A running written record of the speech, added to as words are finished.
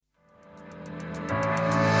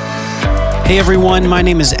Hey everyone, my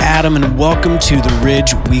name is Adam and welcome to the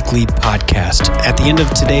Ridge Weekly Podcast. At the end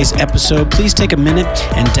of today's episode, please take a minute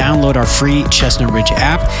and download our free Chestnut Ridge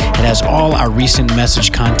app. It has all our recent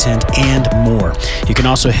message content and more. You can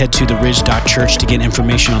also head to theridge.church to get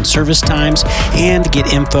information on service times and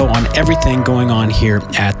get info on everything going on here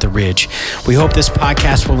at the Ridge. We hope this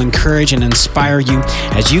podcast will encourage and inspire you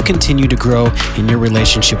as you continue to grow in your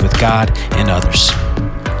relationship with God and others.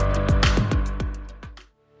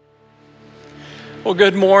 Well,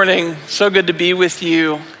 good morning. So good to be with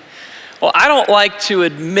you. Well, I don't like to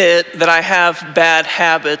admit that I have bad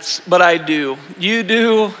habits, but I do. You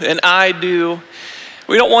do, and I do.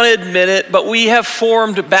 We don't want to admit it, but we have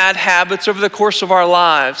formed bad habits over the course of our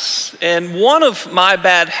lives. And one of my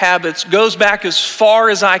bad habits goes back as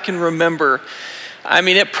far as I can remember. I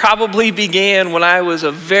mean, it probably began when I was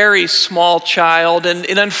a very small child. And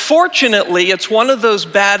unfortunately, it's one of those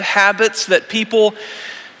bad habits that people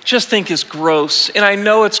just think is gross. And I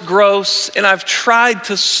know it's gross, and I've tried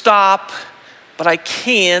to stop, but I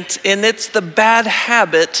can't. And it's the bad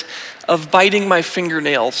habit of biting my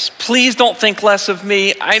fingernails. Please don't think less of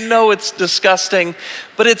me. I know it's disgusting,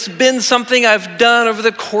 but it's been something I've done over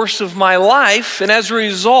the course of my life. And as a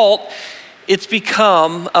result, it's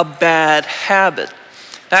become a bad habit.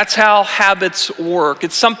 That's how habits work.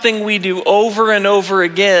 It's something we do over and over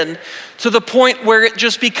again to the point where it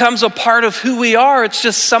just becomes a part of who we are. It's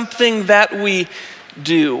just something that we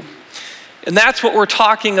do. And that's what we're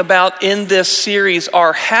talking about in this series,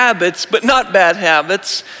 are habits, but not bad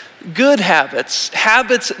habits, good habits.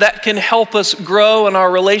 Habits that can help us grow in our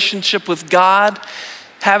relationship with God,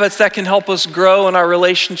 habits that can help us grow in our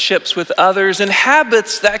relationships with others, and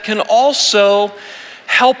habits that can also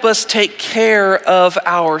help us take care of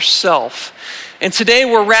ourselves. And today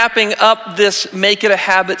we're wrapping up this Make It a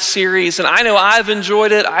Habit series, and I know I've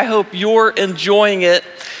enjoyed it. I hope you're enjoying it.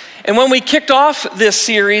 And when we kicked off this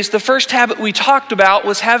series, the first habit we talked about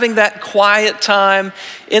was having that quiet time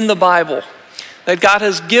in the Bible, that God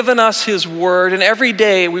has given us His Word, and every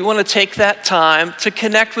day we want to take that time to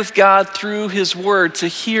connect with God through His Word, to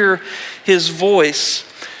hear His voice.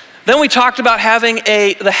 Then we talked about having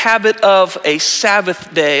the habit of a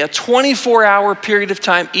Sabbath day, a 24-hour period of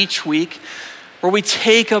time each week where we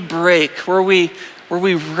take a break, where we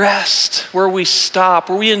rest, where we stop,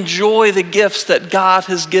 where we enjoy the gifts that God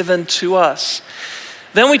has given to us.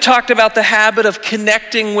 Then we talked about the habit of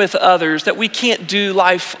connecting with others, that we can't do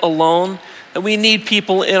life alone, that we need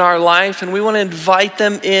people in our life, and we want to invite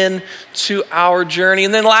them in to our journey.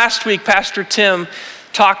 And then last week, Pastor Tim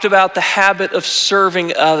talked about the habit of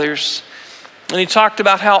serving others. And he talked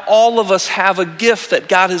about how all of us have a gift that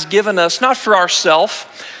God has given us, not for ourselves,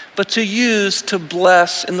 but to use to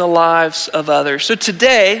bless in the lives of others. So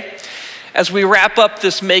today, as we wrap up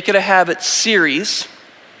this Make It a Habit series,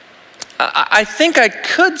 I think I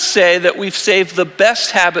could say that we've saved the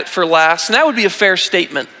best habit for last, and that would be a fair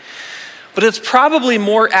statement. But it's probably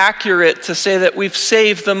more accurate to say that we've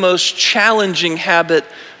saved the most challenging habit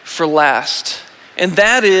for last. And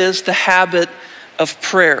that is the habit of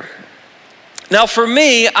prayer. Now for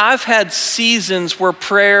me, I've had seasons where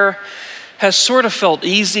prayer has sort of felt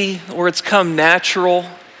easy, or it's come natural.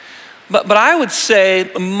 But I would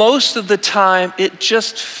say most of the time it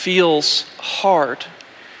just feels hard.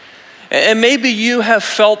 And maybe you have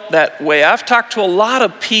felt that way. I've talked to a lot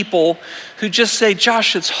of people who just say,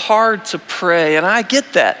 Josh, it's hard to pray. And I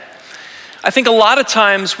get that. I think a lot of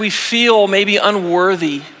times we feel maybe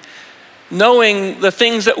unworthy, knowing the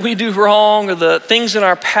things that we do wrong or the things in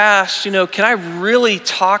our past. Can I really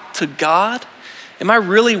talk to God? Am I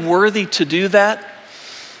really worthy to do that?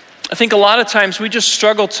 I think a lot of times we just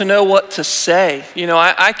struggle to know what to say.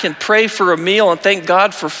 I can pray for a meal and thank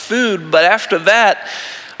God for food, but after that,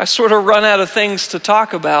 I sort of run out of things to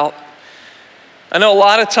talk about. I know a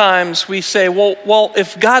lot of times we say, well,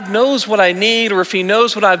 if God knows what I need, or if He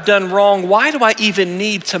knows what I've done wrong, why do I even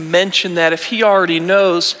need to mention that if He already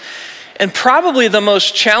knows? And probably the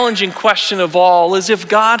most challenging question of all is, if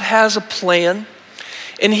God has a plan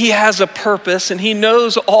and He has a purpose and He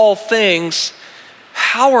knows all things,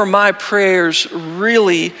 how are my prayers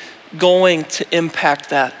really going to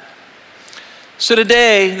impact that? So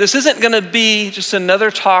today, this isn't going to be just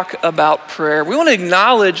another talk about prayer. We want to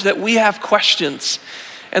acknowledge that we have questions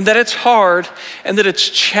and that it's hard and that it's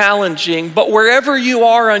challenging. But wherever you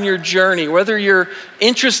are on your journey, whether you're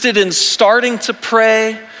interested in starting to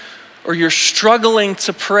pray, or you're struggling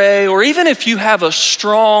to pray, or even if you have a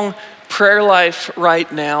strong prayer life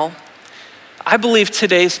right now, I believe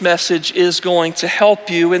today's message is going to help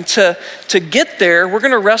you. And to get there, we're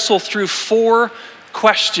going to wrestle through 4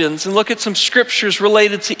 questions and look at some scriptures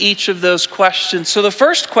related to each of those questions. So the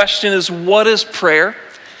first question is, what is prayer?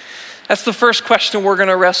 That's the first question we're going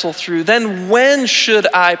to wrestle through. Then, when should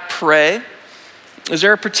I pray? Is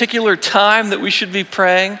there a particular time that we should be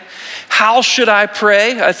praying? How should I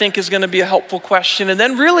pray? I think is going to be a helpful question. And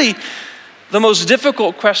then really, the most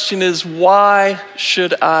difficult question is, why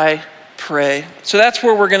should I pray? So that's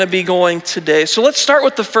where we're going to be going today. So let's start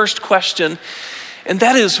with the first question, and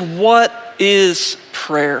that is, what is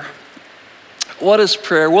prayer? What is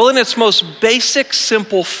prayer? Well, in its most basic,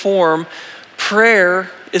 simple form,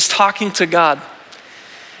 prayer is talking to God.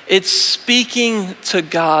 It's speaking to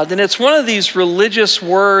God. And it's one of these religious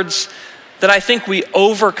words that I think we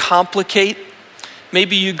overcomplicate.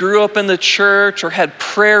 Maybe you grew up in the church or had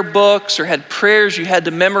prayer books or had prayers you had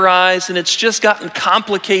to memorize, and it's just gotten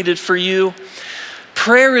complicated for you.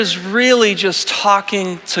 Prayer is really just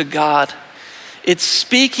talking to God. It's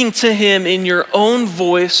speaking to him in your own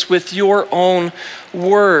voice with your own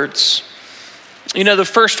words. You know, the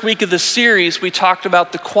first week of the series, we talked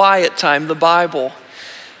about the quiet time, the Bible.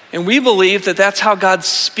 And we believe that that's how God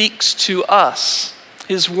speaks to us.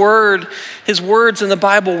 His words in the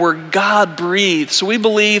Bible were God-breathed. So we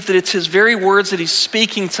believe that it's his very words that he's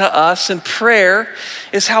speaking to us. And prayer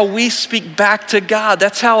is how we speak back to God.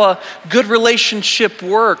 That's how a good relationship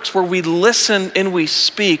works, where we listen and we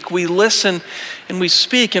speak. We listen and we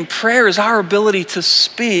speak. And prayer is our ability to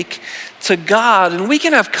speak to God. And we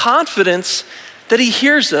can have confidence that he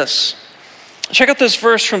hears us. Check out this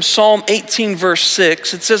verse from Psalm 18, verse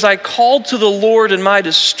 6. It says, I called to the Lord in my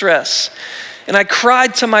distress, and I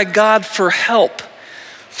cried to my God for help.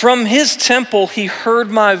 From his temple he heard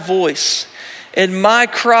my voice, and my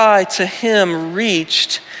cry to him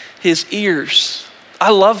reached his ears.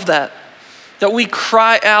 I love that we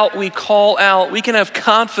cry out, we call out. We can have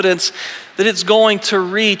confidence that it's going to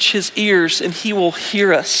reach his ears and he will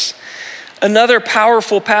hear us. Another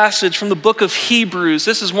powerful passage from the book of Hebrews.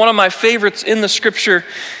 This is one of my favorites in the scripture,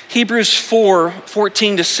 Hebrews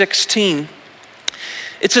 4:14-16.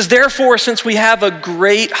 It says, therefore, since we have a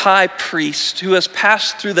great high priest who has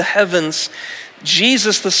passed through the heavens,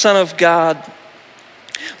 Jesus, the Son of God,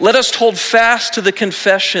 let us hold fast to the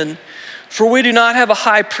confession, for we do not have a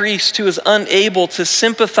high priest who is unable to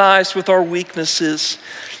sympathize with our weaknesses,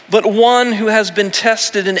 but one who has been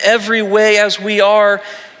tested in every way as we are,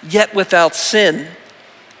 yet without sin.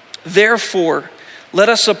 Therefore, let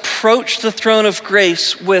us approach the throne of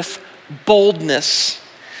grace with boldness,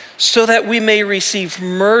 so that we may receive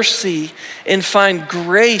mercy and find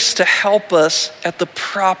grace to help us at the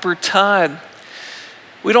proper time.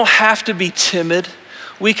 We don't have to be timid.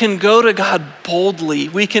 We can go to God boldly.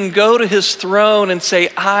 We can go to his throne and say,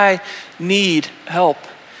 I need help.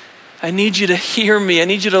 I need you to hear me. I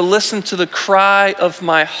need you to listen to the cry of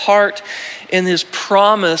my heart. And his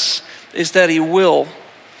promise is that he will.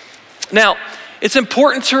 Now, it's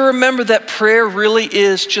important to remember that prayer really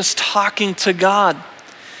is just talking to God.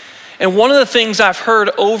 And one of the things I've heard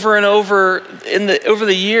over and over over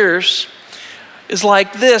the years is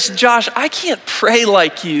like this, Josh, I can't pray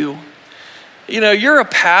like you. You know, you're a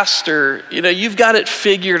pastor, you know, you've got it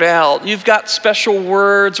figured out. You've got special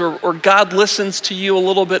words or God listens to you a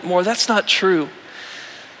little bit more. That's not true.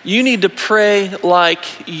 You need to pray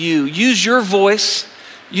like you. Use your voice,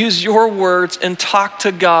 use your words, and talk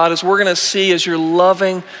to God, as we're going to see, as your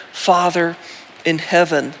loving Father in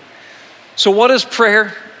heaven. So what is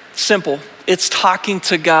prayer? Simple. It's talking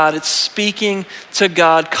to God. It's speaking to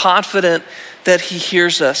God, confident that he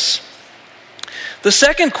hears us. The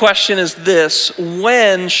second question is this: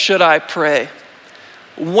 when should I pray?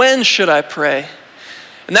 When should I pray?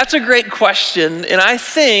 And that's a great question, and I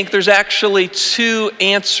think there's actually two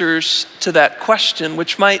answers to that question,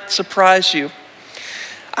 which might surprise you.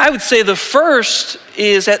 I would say the first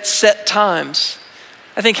is at set times.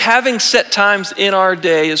 I think having set times in our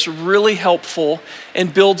day is really helpful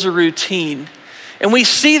and builds a routine. And we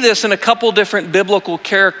see this in a couple different biblical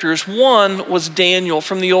characters. One was Daniel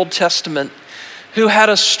from the Old Testament, who had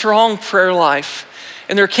a strong prayer life.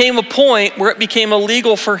 And there came a point where it became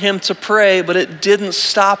illegal for him to pray, but it didn't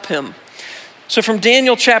stop him. So from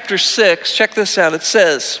Daniel chapter 6, check this out. It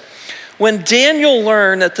says, when Daniel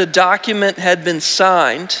learned that the document had been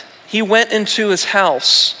signed, he went into his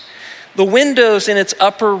house. The windows in its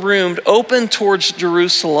upper room opened towards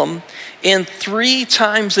Jerusalem, and 3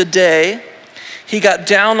 times a day he got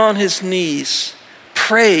down on his knees,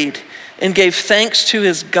 prayed, and gave thanks to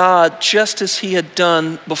his God just as he had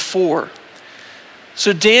done before.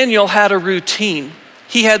 So Daniel had a routine.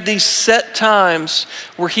 He had these set times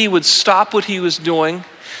where he would stop what he was doing.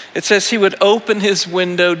 It says he would open his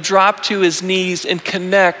window, drop to his knees, and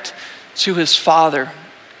connect to his Father.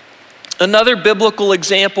 Another biblical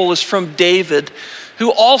example is from David,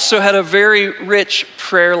 who also had a very rich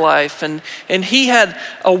prayer life. And he had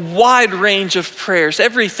a wide range of prayers,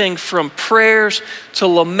 everything from prayers to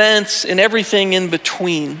laments and everything in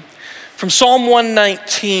between. From Psalm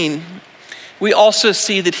 119, we also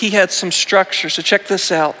see that he had some structure. So check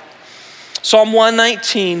this out. Psalm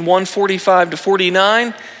 119, 145 to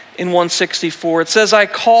 49 and 164. It says, I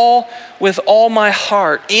call with all my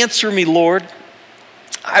heart. Answer me, Lord.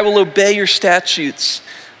 I will obey your statutes.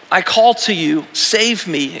 I call to you, save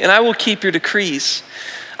me, and I will keep your decrees.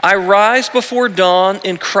 I rise before dawn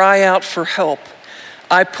and cry out for help.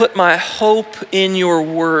 I put my hope in your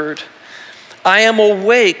word. I am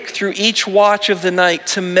awake through each watch of the night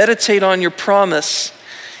to meditate on your promise.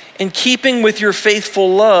 In keeping with your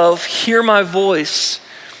faithful love, hear my voice.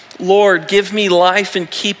 Lord, give me life in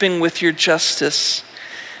keeping with your justice.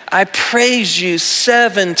 I praise you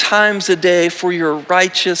 7 times a day for your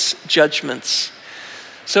righteous judgments.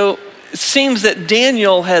 So it seems that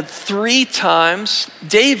Daniel had 3 times,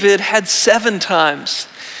 David had 7 times.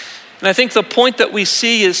 And I think the point that we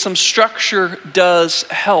see is some structure does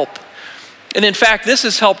help. And in fact, this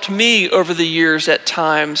has helped me over the years at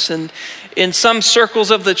times. And in some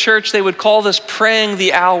circles of the church, they would call this praying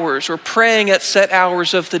the hours or praying at set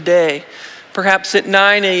hours of the day. Perhaps at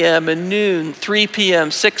 9 a.m. and noon, 3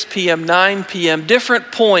 p.m., 6 p.m., 9 p.m.,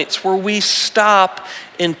 different points where we stop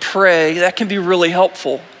and pray. That can be really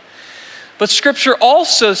helpful. But Scripture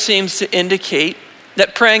also seems to indicate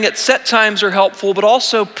that praying at set times are helpful, but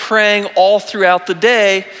also praying all throughout the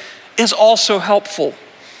day is also helpful.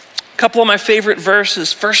 A couple of my favorite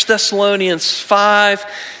verses, 1 Thessalonians 5,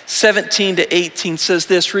 17 to 18 says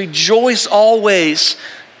this, rejoice always,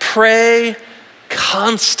 pray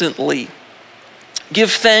constantly. Give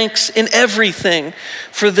thanks in everything,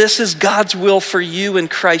 for this is God's will for you in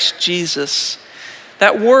Christ Jesus.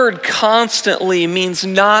 That word constantly means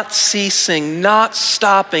not ceasing, not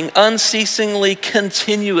stopping, unceasingly,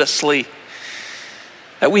 continuously.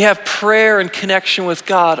 That we have prayer and connection with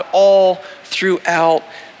God all throughout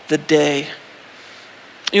the day.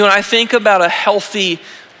 You know, when I think about a healthy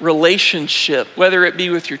relationship, whether it be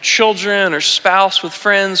with your children or spouse, with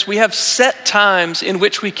friends, we have set times in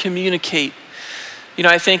which we communicate. You know,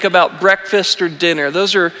 I think about breakfast or dinner.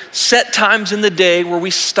 Those are set times in the day where we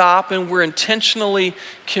stop and we're intentionally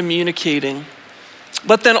communicating.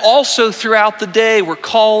 But then also throughout the day, we're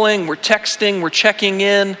calling, we're texting, we're checking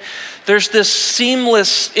in. There's this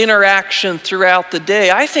seamless interaction throughout the day.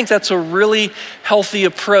 I think that's a really healthy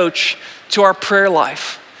approach to our prayer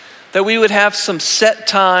life. That we would have some set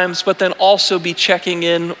times, but then also be checking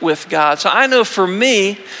in with God. So I know for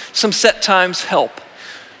me, some set times help.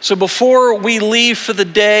 So before we leave for the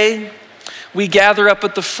day, we gather up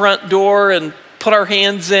at the front door and put our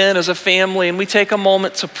hands in as a family and we take a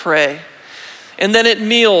moment to pray. And then at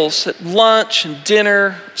meals, at lunch and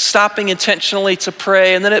dinner, stopping intentionally to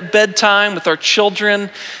pray. And then at bedtime with our children,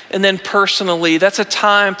 and then personally, that's a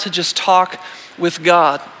time to just talk with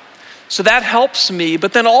God. So that helps me,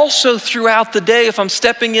 but then also throughout the day, if I'm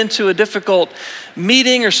stepping into a difficult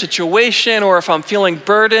meeting or situation, or if I'm feeling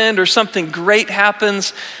burdened or something great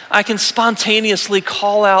happens, I can spontaneously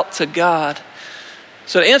call out to God.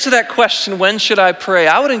 So to answer that question, when should I pray?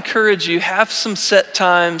 I would encourage you, have some set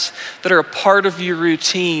times that are a part of your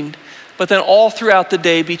routine, but then all throughout the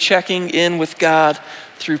day, be checking in with God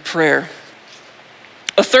through prayer.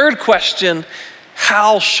 A third question,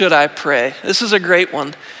 how should I pray? This is a great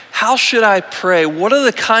one. How should I pray? What are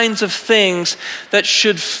the kinds of things that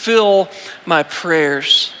should fill my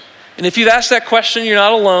prayers? And if you've asked that question, you're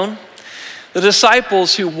not alone. The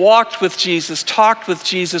disciples who walked with Jesus, talked with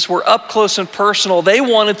Jesus, were up close and personal. They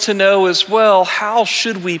wanted to know as well, how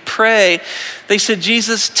should we pray? They said,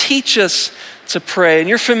 Jesus, teach us to pray. And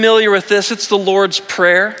you're familiar with this. It's the Lord's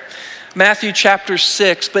Prayer, Matthew chapter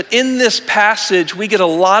 6. But in this passage, we get a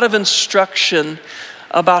lot of instruction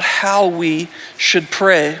about how we should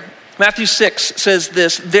pray. Matthew 6 says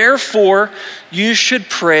this, therefore you should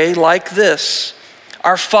pray like this,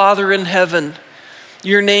 our Father in heaven,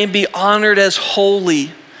 your name be honored as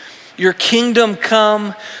holy, your kingdom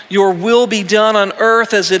come, your will be done on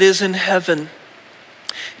earth as it is in heaven.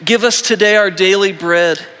 Give us today our daily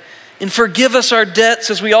bread, and forgive us our debts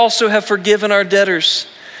as we also have forgiven our debtors.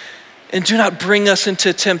 And do not bring us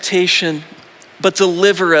into temptation, but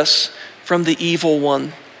deliver us from the evil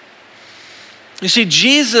one. You see,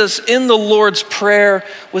 Jesus in the Lord's Prayer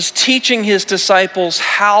was teaching his disciples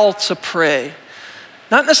how to pray,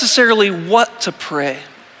 not necessarily what to pray.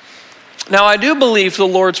 Now, I do believe the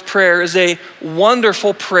Lord's Prayer is a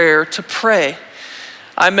wonderful prayer to pray.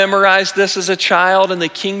 I memorized this as a child in the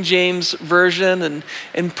King James Version,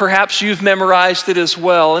 and perhaps you've memorized it as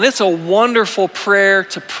well. And it's a wonderful prayer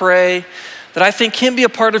to pray that I think can be a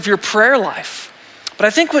part of your prayer life. But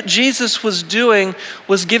I think what Jesus was doing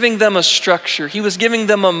was giving them a structure. He was giving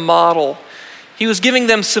them a model. He was giving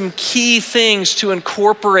them some key things to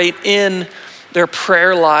incorporate in their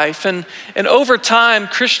prayer life. And over time,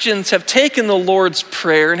 Christians have taken the Lord's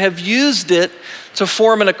Prayer and have used it to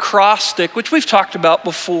form an acrostic, which we've talked about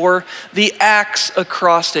before, the ACTS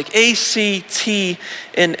acrostic, A-C-T-N-S.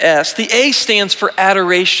 The A stands for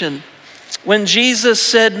adoration. When Jesus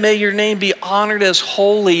said, "May your name be honored as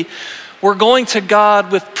holy," we're going to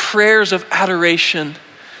God with prayers of adoration.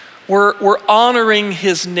 We're honoring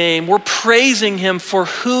his name. We're praising him for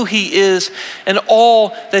who he is and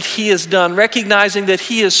all that he has done, recognizing that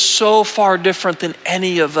he is so far different than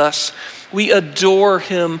any of us. We adore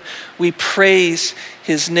him. We praise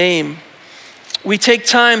his name. We take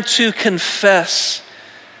time to confess,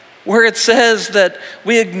 where it says that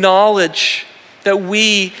we acknowledge that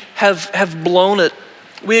we have blown it.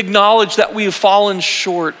 We acknowledge that we have fallen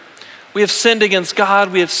short. We have sinned against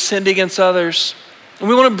God. We have sinned against others. And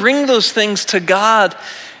we want to bring those things to God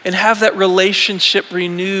and have that relationship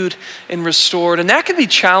renewed and restored. And that can be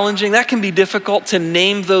challenging. That can be difficult to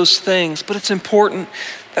name those things. But it's important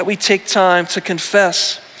that we take time to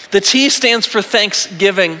confess. The T stands for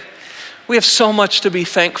thanksgiving. We have so much to be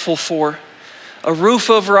thankful for. A roof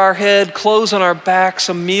over our head, clothes on our backs,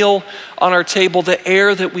 a meal on our table, the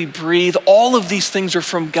air that we breathe. All of these things are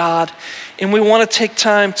from God. And we want to take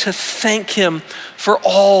time to thank him for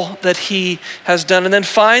all that he has done. And then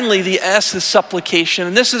finally, the S is supplication.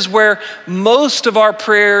 And this is where most of our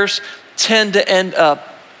prayers tend to end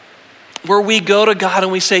up, where we go to God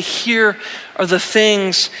and we say, here are the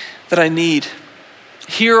things that I need.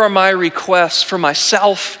 Here are my requests for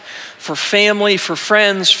myself, for family, for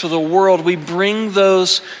friends, for the world. We bring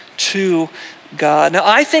those to God. Now,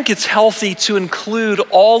 I think it's healthy to include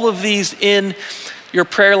all of these in your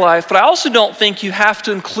prayer life, but I also don't think you have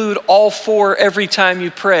to include all four every time you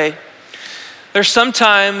pray. There's some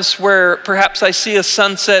times where perhaps I see a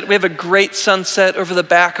sunset. We have a great sunset over the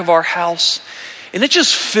back of our house, and it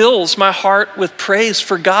just fills my heart with praise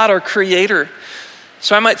for God, our Creator.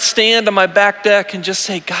 So I might stand on my back deck and just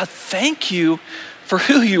say, God, thank you for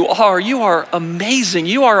who you are. You are amazing.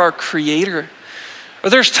 You are our Creator. Or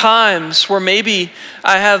there's times where maybe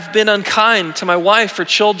I have been unkind to my wife or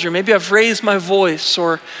children. Maybe I've raised my voice,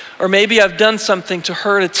 or maybe I've done something to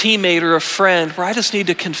hurt a teammate or a friend where I just need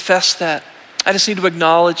to confess that. I just need to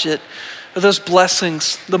acknowledge it. Or those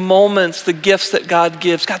blessings, the moments, the gifts that God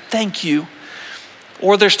gives. God, thank you.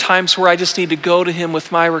 Or there's times where I just need to go to him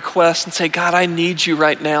with my request and say, God, I need you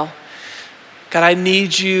right now. God, I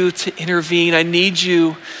need you to intervene. I need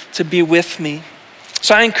you to be with me.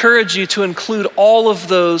 So I encourage you to include all of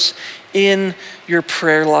those in your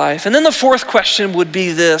prayer life. And then the fourth question would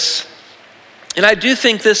be this, and I do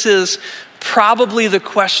think this is probably the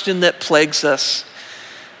question that plagues us.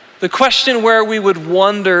 The question where we would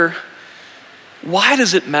wonder, why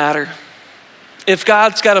does it matter? If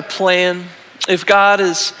God's got a plan, if God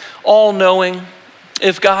is all-knowing,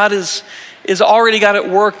 if God is already got it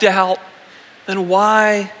worked out, then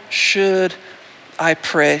why should I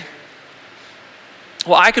pray?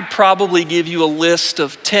 Well, I could probably give you a list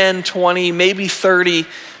of 10, 20, maybe 30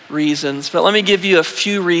 reasons, but let me give you a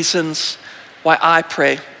few reasons why I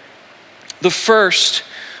pray. The first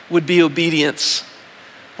would be obedience.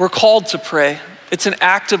 We're called to pray. It's an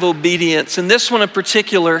act of obedience, and this one in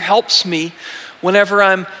particular helps me whenever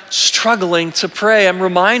I'm struggling to pray. I'm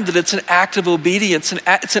reminded it's an act of obedience,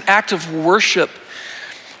 it's an act of worship.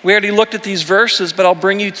 We already looked at these verses, but I'll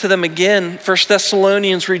bring you to them again. 1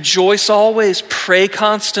 Thessalonians, rejoice always, pray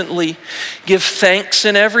constantly, give thanks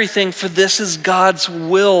in everything, for this is God's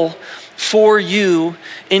will for you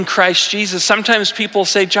in Christ Jesus. Sometimes people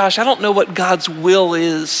say, Josh, I don't know what God's will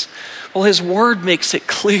is. Well, his word makes it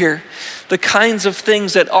clear, the kinds of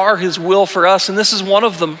things that are his will for us, and this is one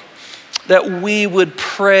of them, that we would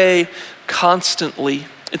pray constantly.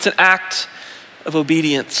 It's an act of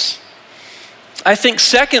obedience. I think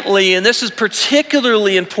secondly, and this is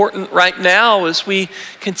particularly important right now as we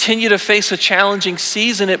continue to face a challenging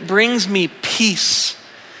season, it brings me peace.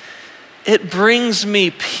 It brings me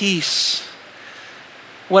peace.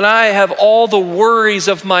 When I have all the worries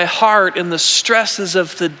of my heart and the stresses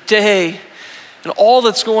of the day and all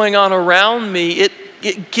that's going on around me,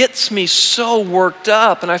 it gets me so worked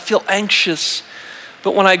up and I feel anxious.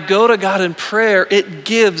 But when I go to God in prayer, it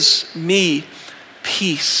gives me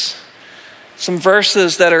peace. Some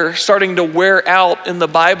verses that are starting to wear out in the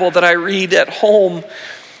Bible that I read at home.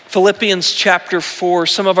 Philippians chapter 4,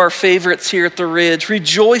 some of our favorites here at the Ridge.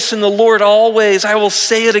 Rejoice in the Lord always. I will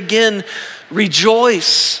say it again,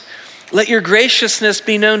 rejoice. Let your graciousness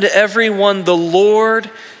be known to everyone. The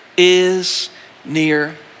Lord is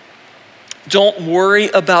near. Don't worry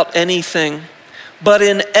about anything, but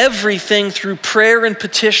in everything through prayer and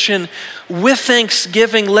petition, with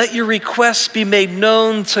thanksgiving, let your requests be made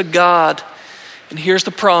known to God. And here's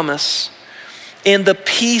the promise. And the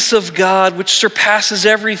peace of God, which surpasses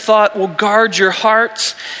every thought, will guard your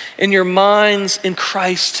hearts and your minds in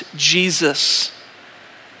Christ Jesus.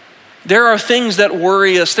 There are things that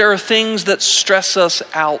worry us. There are things that stress us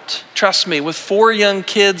out. Trust me, with 4 young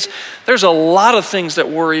kids, there's a lot of things that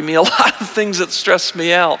worry me, a lot of things that stress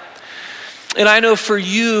me out. And I know for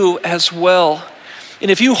you as well. And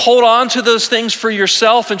if you hold on to those things for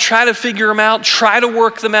yourself and try to figure them out, try to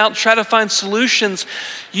work them out, try to find solutions,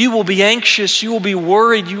 you will be anxious, you will be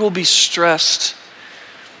worried, you will be stressed.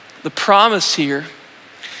 The promise here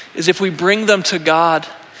is if we bring them to God,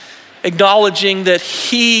 acknowledging that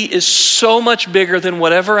He is so much bigger than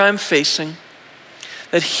whatever I'm facing,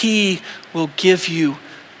 that He will give you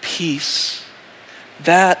peace.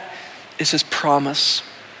 That is His promise.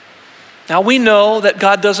 Now we know that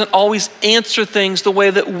God doesn't always answer things the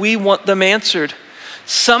way that we want them answered.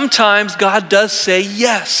 Sometimes God does say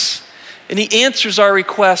yes, and He answers our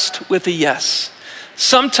request with a yes.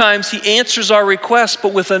 Sometimes He answers our request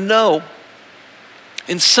but with a no.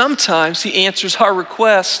 And sometimes He answers our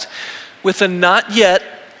request with a not yet,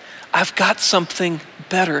 I've got something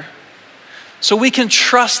better. So we can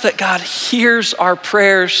trust that God hears our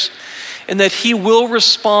prayers and that He will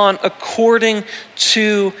respond according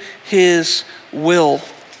to His will.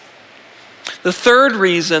 The third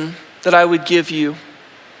reason that I would give you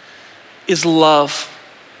is love.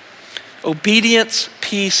 Obedience,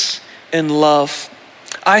 peace, and love.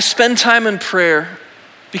 I spend time in prayer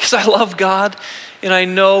because I love God and I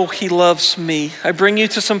know He loves me. I bring you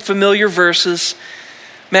to some familiar verses.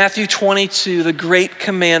 Matthew 22, the great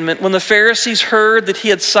commandment. When the Pharisees heard that He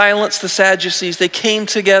had silenced the Sadducees, they came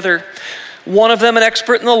together. One of them, an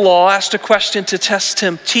expert in the law, asked a question to test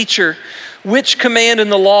Him. Teacher, which command in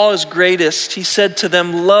the law is greatest? He said to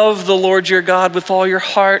them, love the Lord your God with all your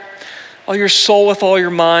heart, all your soul, with all your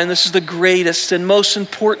mind. This is the greatest and most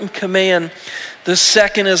important command. The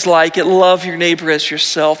second is like it, love your neighbor as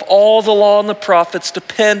yourself. All the law and the prophets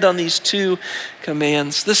depend on these 2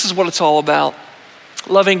 commands. This is what it's all about,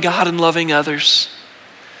 loving God and loving others.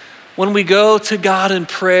 When we go to God in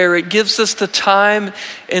prayer, it gives us the time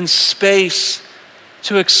and space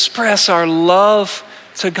to express our love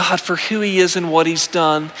to God for who He is and what He's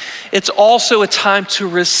done. It's also a time to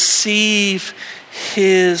receive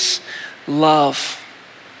His love.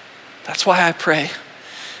 That's why I pray.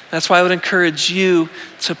 That's why I would encourage you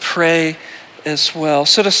to pray as well.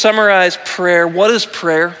 So to summarize prayer, what is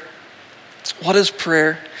prayer? What is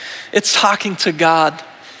prayer? It's talking to God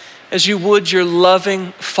as you would your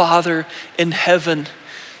loving Father in heaven.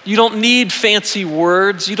 You don't need fancy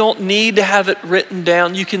words. You don't need to have it written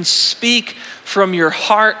down. You can speak from your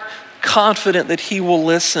heart, confident that He will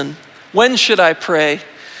listen. When should I pray?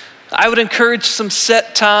 I would encourage some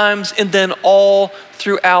set times and then all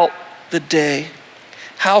throughout the day.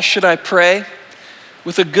 How should I pray?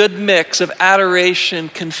 With a good mix of adoration,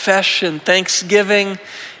 confession, thanksgiving,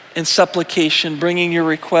 and supplication, bringing your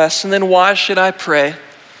requests. And then why should I pray?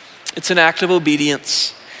 It's an act of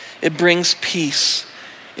obedience. It brings peace,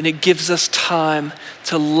 and it gives us time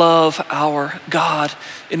to love our God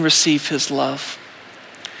and receive His love.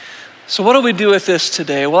 So what do we do with this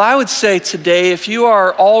today? Well, I would say today, if you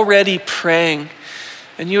are already praying,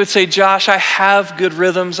 and you would say, Josh, I have good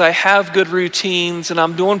rhythms, I have good routines, and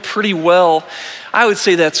I'm doing pretty well, I would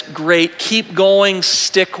say that's great. Keep going,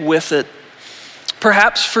 stick with it.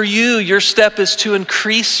 Perhaps for you, your step is to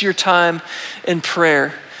increase your time in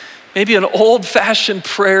prayer. Maybe an old-fashioned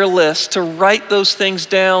prayer list, to write those things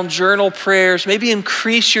down, journal prayers, maybe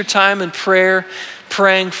increase your time in prayer,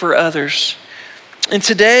 praying for others. And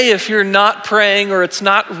today, if you're not praying or it's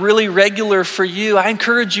not really regular for you, I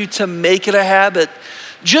encourage you to make it a habit.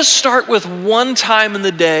 Just start with one time in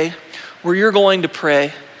the day where you're going to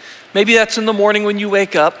pray. Maybe that's in the morning when you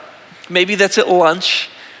wake up, maybe that's at lunch,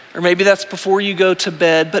 or maybe that's before you go to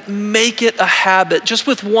bed, but make it a habit just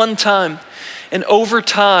with one time. And over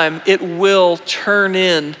time, it will turn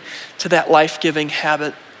into that life-giving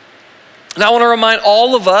habit. And I want to remind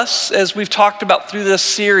all of us, as we've talked about through this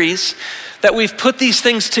series, that we've put these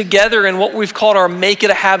things together in what we've called our Make It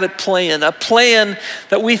a Habit plan, a plan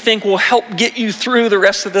that we think will help get you through the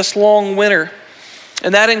rest of this long winter.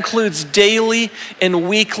 And that includes daily and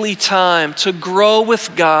weekly time to grow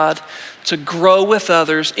with God, to grow with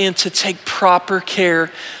others, and to take proper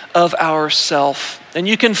care of ourselves. And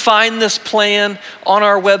you can find this plan on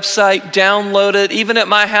our website, download it. Even at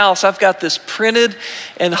my house, I've got this printed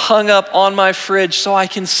and hung up on my fridge so I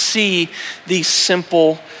can see these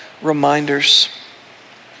simple reminders.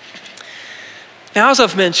 Now, as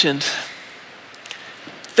I've mentioned,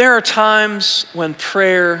 there are times when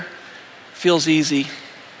prayer feels easy,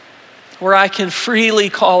 where I can freely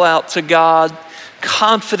call out to God,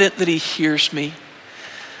 confident that He hears me.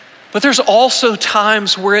 But there's also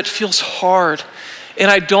times where it feels hard and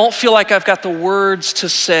I don't feel like I've got the words to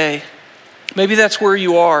say. Maybe that's where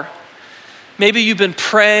you are. Maybe you've been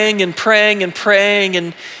praying and praying and praying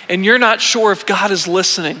and you're not sure if God is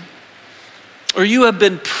listening. Or you have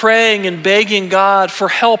been praying and begging God for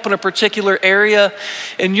help in a particular area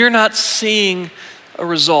and you're not seeing a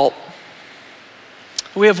result.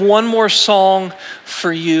 We have one more song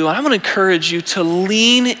for you. I'm going to encourage you to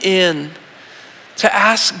lean in, to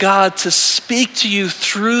ask God to speak to you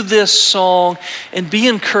through this song, and be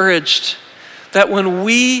encouraged that when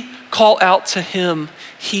we call out to Him,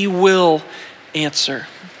 He will answer.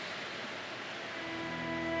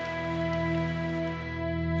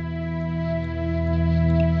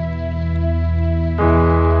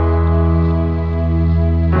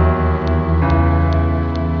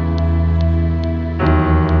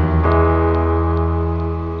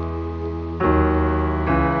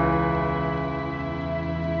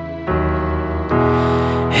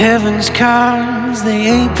 Heaven's cards, they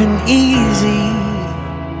ain't been easy,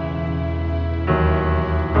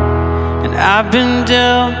 and I've been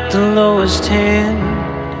dealt the lowest hand,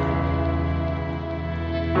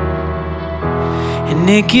 and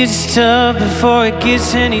it gets tough before it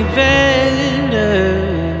gets any better.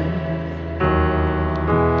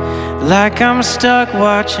 Like I'm stuck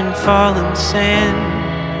watching falling sand.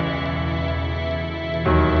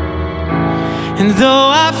 And though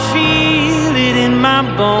I feel it in my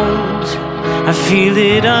bones, I feel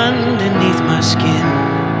it underneath my skin.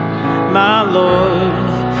 My Lord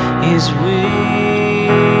is with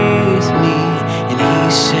me, and He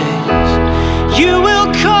says, you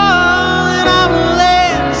will call and I will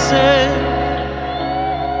answer.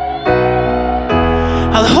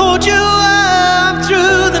 I'll hold you up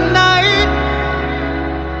through the night.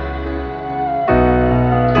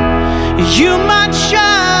 You, my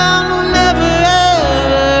child, will never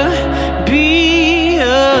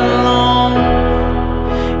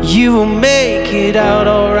you will make it out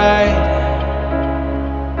all right.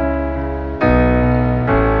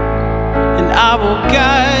 And I will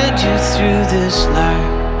guide you through this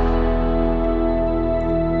life.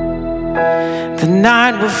 The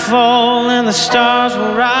night will fall and the stars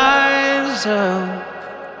will rise up,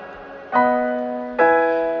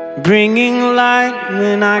 bringing light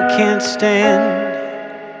when I can't stand.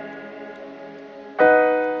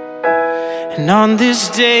 And on this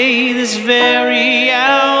day, this very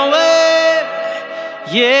hour,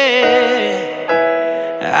 yeah,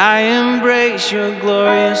 I embrace your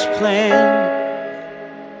glorious plan.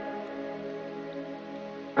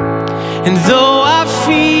 And though I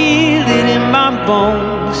feel it in my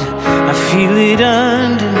bones, I feel it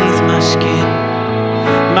underneath my skin.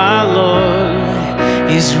 My Lord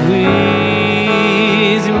is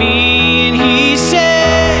with me, and He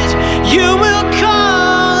says, you will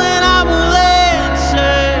call and I will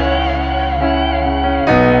answer.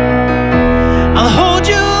 I'll hold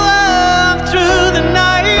you up through the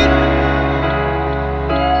night.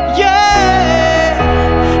 Yeah,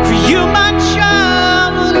 for you, my child,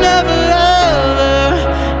 will never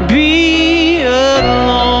ever be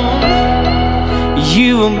alone.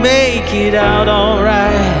 You will make it out all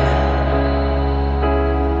right.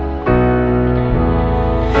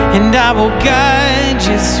 And I will guide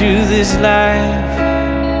you through this life.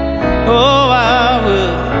 Oh, I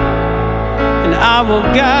will. And I will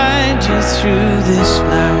guide you through this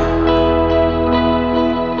life.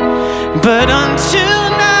 But until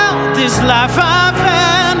now, this life I've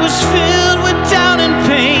had was filled with doubt and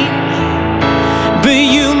pain. But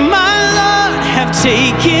you, my Lord, have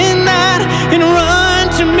taken that and run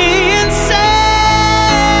to me and said,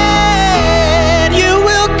 you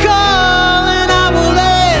will call and I will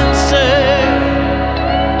answer.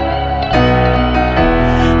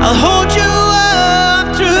 I'll hold you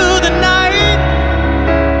up through the night.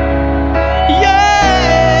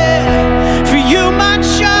 Yeah, for you, my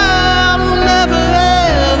child, will never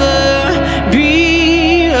ever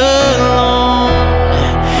be alone.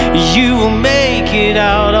 You will make it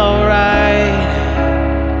out all right.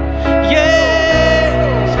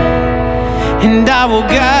 Yes, and I will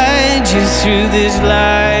guide you through this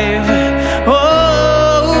life.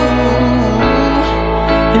 Oh,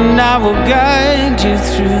 and I will guide you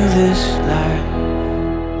through this life.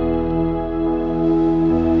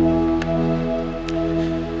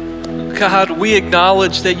 God, we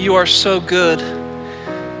acknowledge that you are so good.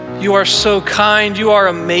 You are so kind. You are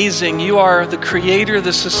amazing. You are the creator,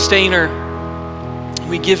 the sustainer.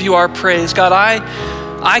 We give you our praise. God,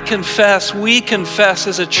 I confess, we confess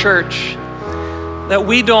as a church that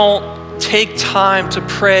we don't take time to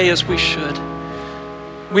pray as we should.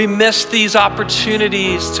 We miss these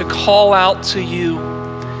opportunities to call out to you.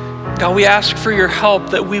 God, we ask for your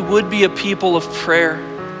help that we would be a people of prayer.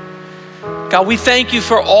 God, we thank you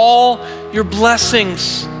for all your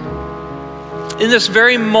blessings in this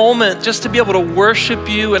very moment, just to be able to worship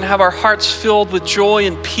you and have our hearts filled with joy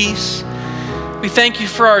and peace. We thank you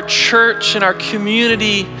for our church and our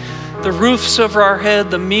community, the roofs over our head,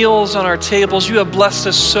 the meals on our tables. You have blessed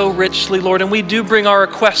us so richly, Lord, and we do bring our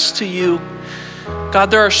requests to you. God,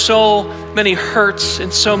 there are so many hurts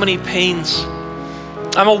and so many pains.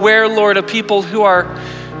 I'm aware, Lord, of people who are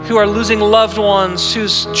losing loved ones,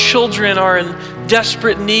 whose children are in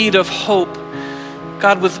desperate need of hope.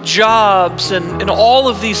 God, with jobs and all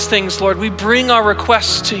of these things, Lord, we bring our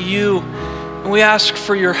requests to you and we ask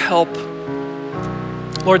for your help.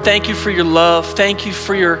 Lord, thank you for your love. Thank you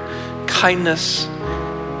for your kindness.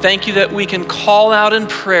 Thank you that we can call out in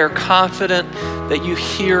prayer, confident that you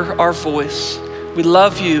hear our voice. We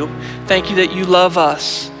love you. Thank you that you love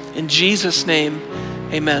us. In Jesus' name,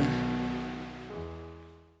 amen.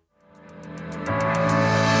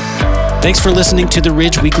 Thanks for listening to the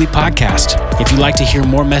Ridge Weekly Podcast. If you'd like to hear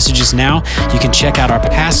more messages now, you can check out our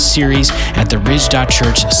past series at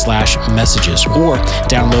theridge.church/messages or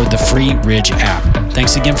download the free Ridge app.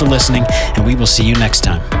 Thanks again for listening, and we will see you next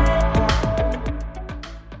time.